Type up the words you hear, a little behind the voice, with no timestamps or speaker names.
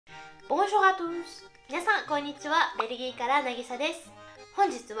Bonjour à tous。皆さんこんにちは。ベルギーからなぎさです。本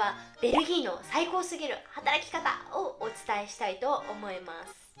日はベルギーの最高すぎる働き方をお伝えしたいと思いま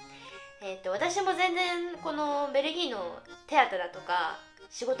す。私も全然このベルギーの手当だとか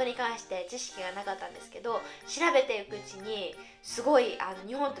仕事に関して知識がなかったんですけど、調べていくうちにすごい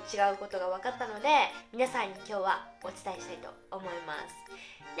日本と違うことが分かったので、皆さんに今日はお伝えしたいと思います。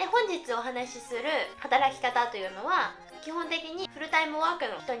で、本日お話しする働き方というのは基本的にフルタイムワーク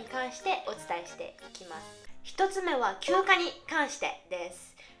の人に関してお伝えしていきます。一つ目は休暇に関してで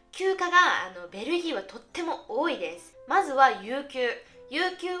す。休暇がベルギーはとっても多いです。まずは有給。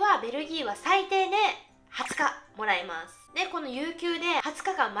有給はベルギーは最低で20日もらえます。で、この有給で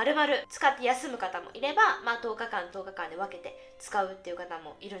20日間丸々使って休む方もいれば、10日間10日間で分けて使うっていう方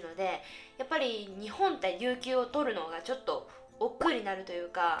もいるので、やっぱり日本って有給を取るのがちょっと億劫になるという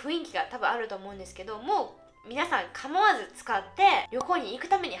か、雰囲気が多分あると思うんですけど、もう皆さん構わず使って旅行に行く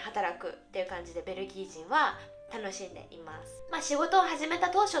ために働くっていう感じでベルギー人は楽しんでいます。仕事を始めた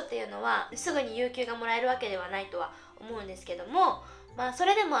当初っていうのはすぐに有給がもらえるわけではないとは思うんですけども、そ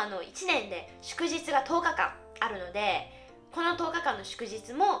れでも1年で祝日が10日間あるので、この10日間の祝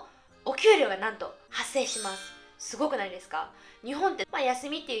日もお給料がなんと発生します。すごくないですか？日本って休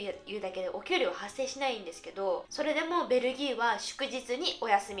みっていうだけでお給料は発生しないんですけど、それでもベルギーは祝日にお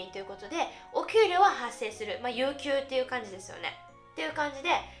休みということでお給料は発生する、有給っていう感じですよねっていう感じで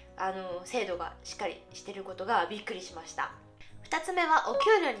制度がしっかりしてることがびっくりしました。2つ目はお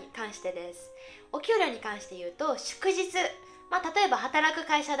給料に関してです。お給料に関して言うと、祝日、例えば働く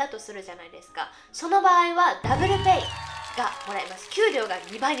会社だとするじゃないですか。その場合はダブルペイがもらえます。給料が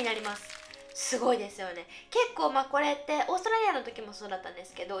2倍になります。すごいですよね。結構これってオーストラリアの時もそうだったんで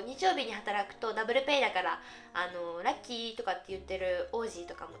すけど、日曜日に働くとダブルペイだからラッキーとかって言ってる王子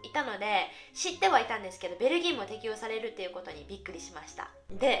とかもいたので知ってはいたんですけど、ベルギーも適用されるっていうことにびっくりしました。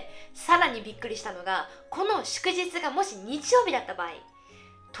で、さらにびっくりしたのが、この祝日がもし日曜日だった場合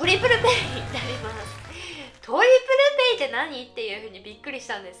トリプルペイになります。トリプルペイって何っていうふうにびっくりし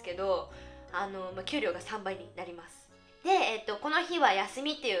たんですけど、給料が3倍になります。で、この日は休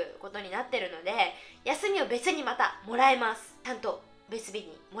みっていうことになってるので、休みを別にまたもらえます。ちゃんと別日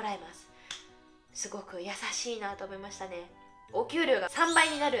にもらえます。すごく優しいなと思いましたね。お給料が3倍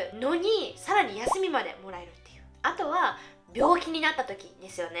になるのにさらに休みまでもらえるっていう。あとは病気になった時で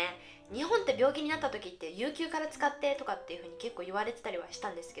すよね。日本って病気になった時って有給から使ってとかっていうふうに結構言われてたりはした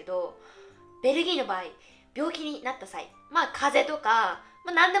んですけど、ベルギーの場合病気になった際、風邪とか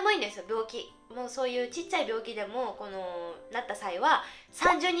何でもいいんですよ。病気もうそういうちっちゃい病気でもなった際は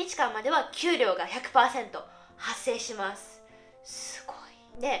30日間までは給料が 100% 発生します。すご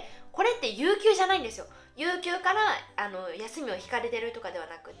い。で、これって有給じゃないんですよ。有給から休みを引かれてるとかでは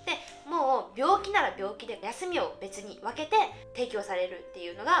なくって、もう病気なら病気で休みを別に分けて提供されるってい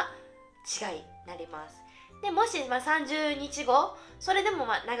うのが違いになります。で、もし30日後それでも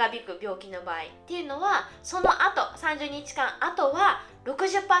長引く病気の場合っていうのは、その後30日間後は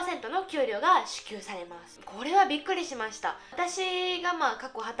 60% の給料が支給されます。これはびっくりしました。私が過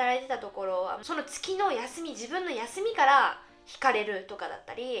去働いてたところはその月の休み、自分の休みから引かれるとかだっ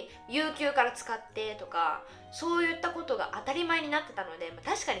たり、有給から使ってとか、そういったことが当たり前になってたので、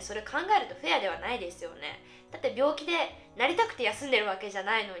確かにそれ考えるとフェアではないですよね。だって病気でなりたくて休んでるわけじゃ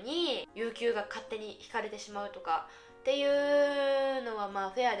ないのに有給が勝手に引かれてしまうとかっていうのは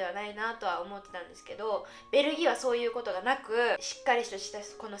フェアではないなとは思ってたんですけど、ベルギーはそういうことがなく、しっかりとした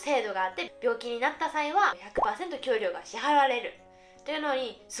この制度があって、病気になった際は 100% 給料が支払われるというの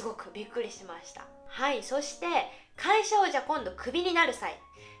にすごくびっくりしました。はい。そして会社を今度クビになる際、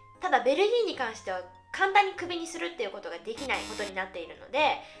ただベルギーに関しては簡単にクビにするっていうことができないことになっているの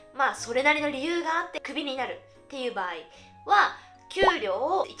で、それなりの理由があってクビになるっていう場合は、給料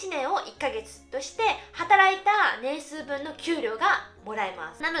を1年を1ヶ月として働いた年数分の給料がもらえ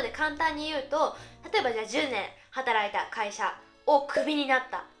ます。なので簡単に言うと、例えば10年働いた会社をクビになっ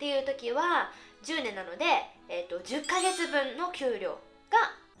たっていう時は10年なので、10ヶ月分の給料が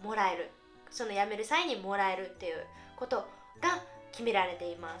もらえる。その辞める際にもらえるっていうことが決められて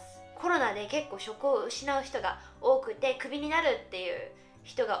います。コロナで結構職を失う人が多くてクビになるっていう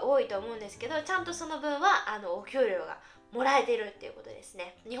人が多いと思うんですけど、ちゃんとその分はお給料がもらえてるっていうことです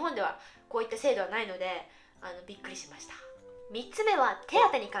ね。日本ではこういった制度はないのでびっくりしました。3つ目は手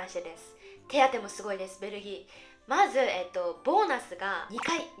当に関してです。手当もすごいです、ベルギー。まず、ボーナスが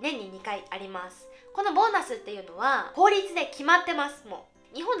年に2回あります。このボーナスっていうのは法律で決まってます。もう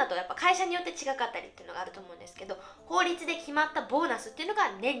日本だとやっぱ会社によって違かったりっていうのがあると思うんですけど、法律で決まったボーナスっていうのが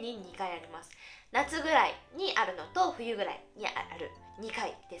年に2回あります。夏ぐらいにあるのと冬ぐらいにある2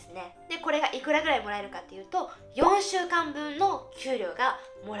回ですね。でこれがいくらぐらいもらえるかっていうと、4週間分の給料が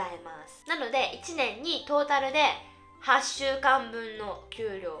もらえます。なので1年にトータルで8週間分の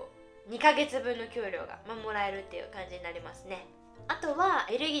給料、2ヶ月分の給料がもらえるっていう感じになりますね。あとは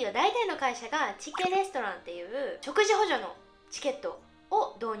ベルギーの大体の会社がチケレストランっていう食事補助のチケット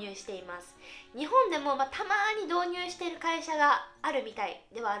を導入しています。日本でもたまに導入している会社があるみたい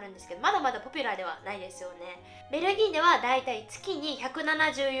ではあるんですけど、まだまだポピュラーではないですよね。ベルギーではだいたい月に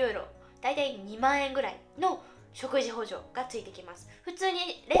170ユーロ、だいたい2万円ぐらいの食事補助がついてきます。普通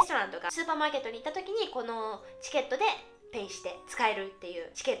にレストランとかスーパーマーケットに行った時にこのチケットでペイして使えるっていう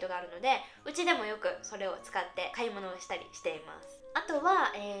チケットがあるので、うちでもよくそれを使って買い物をしたりしています。あと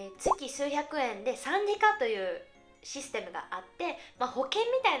は、月数百円で産時価というシステムがあって、保険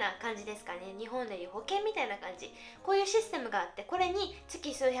みたいな感じですかね。日本でいう保険みたいな感じ、こういうシステムがあって、これに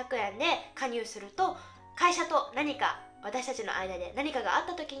月数百円で加入すると、会社と何か私たちの間で何かがあっ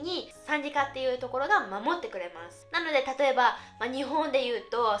た時に産時価っていうところが守ってくれます。なので例えば、日本で言う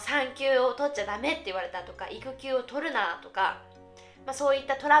と産休を取っちゃダメって言われたとか、育休を取るなとか、そういっ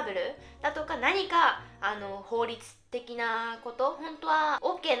たトラブルだとか、何か法律的なこと、本当は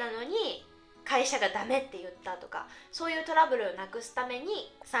OK なのに会社がダメって言ったとか、そういうトラブルをなくすため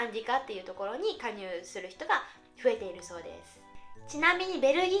に産時価っていうところに加入する人が増えているそうです。ちなみに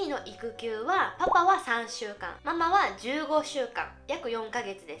ベルギーの育休はパパは3週間、ママは15週間、約4ヶ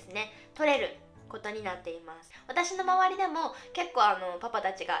月ですね、取れることになっています。私の周りでも結構パパ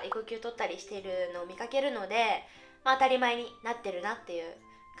たちが育休取ったりしているのを見かけるので、当たり前になってるなっていう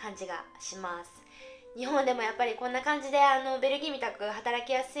感じがします。日本でもやっぱりこんな感じでベルギーみたく働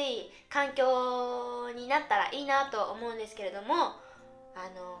きやすい環境になったらいいなと思うんですけれども、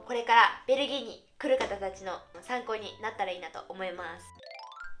これからベルギーに来る方たちの参考になったらいいなと思います。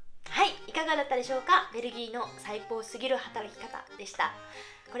はい、いかがだったでしょうか。ベルギーの最高すぎる働き方でした。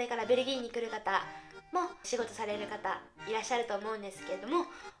これからベルギーに来る方も仕事される方いらっしゃると思うんですけれども、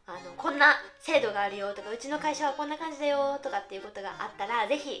こんな制度があるよとか、うちの会社はこんな感じだよとかっていうことがあったら、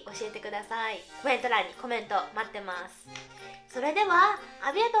ぜひ教えてください。コメント欄にコメント待ってます。それでは、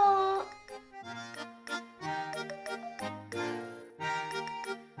ありがとう。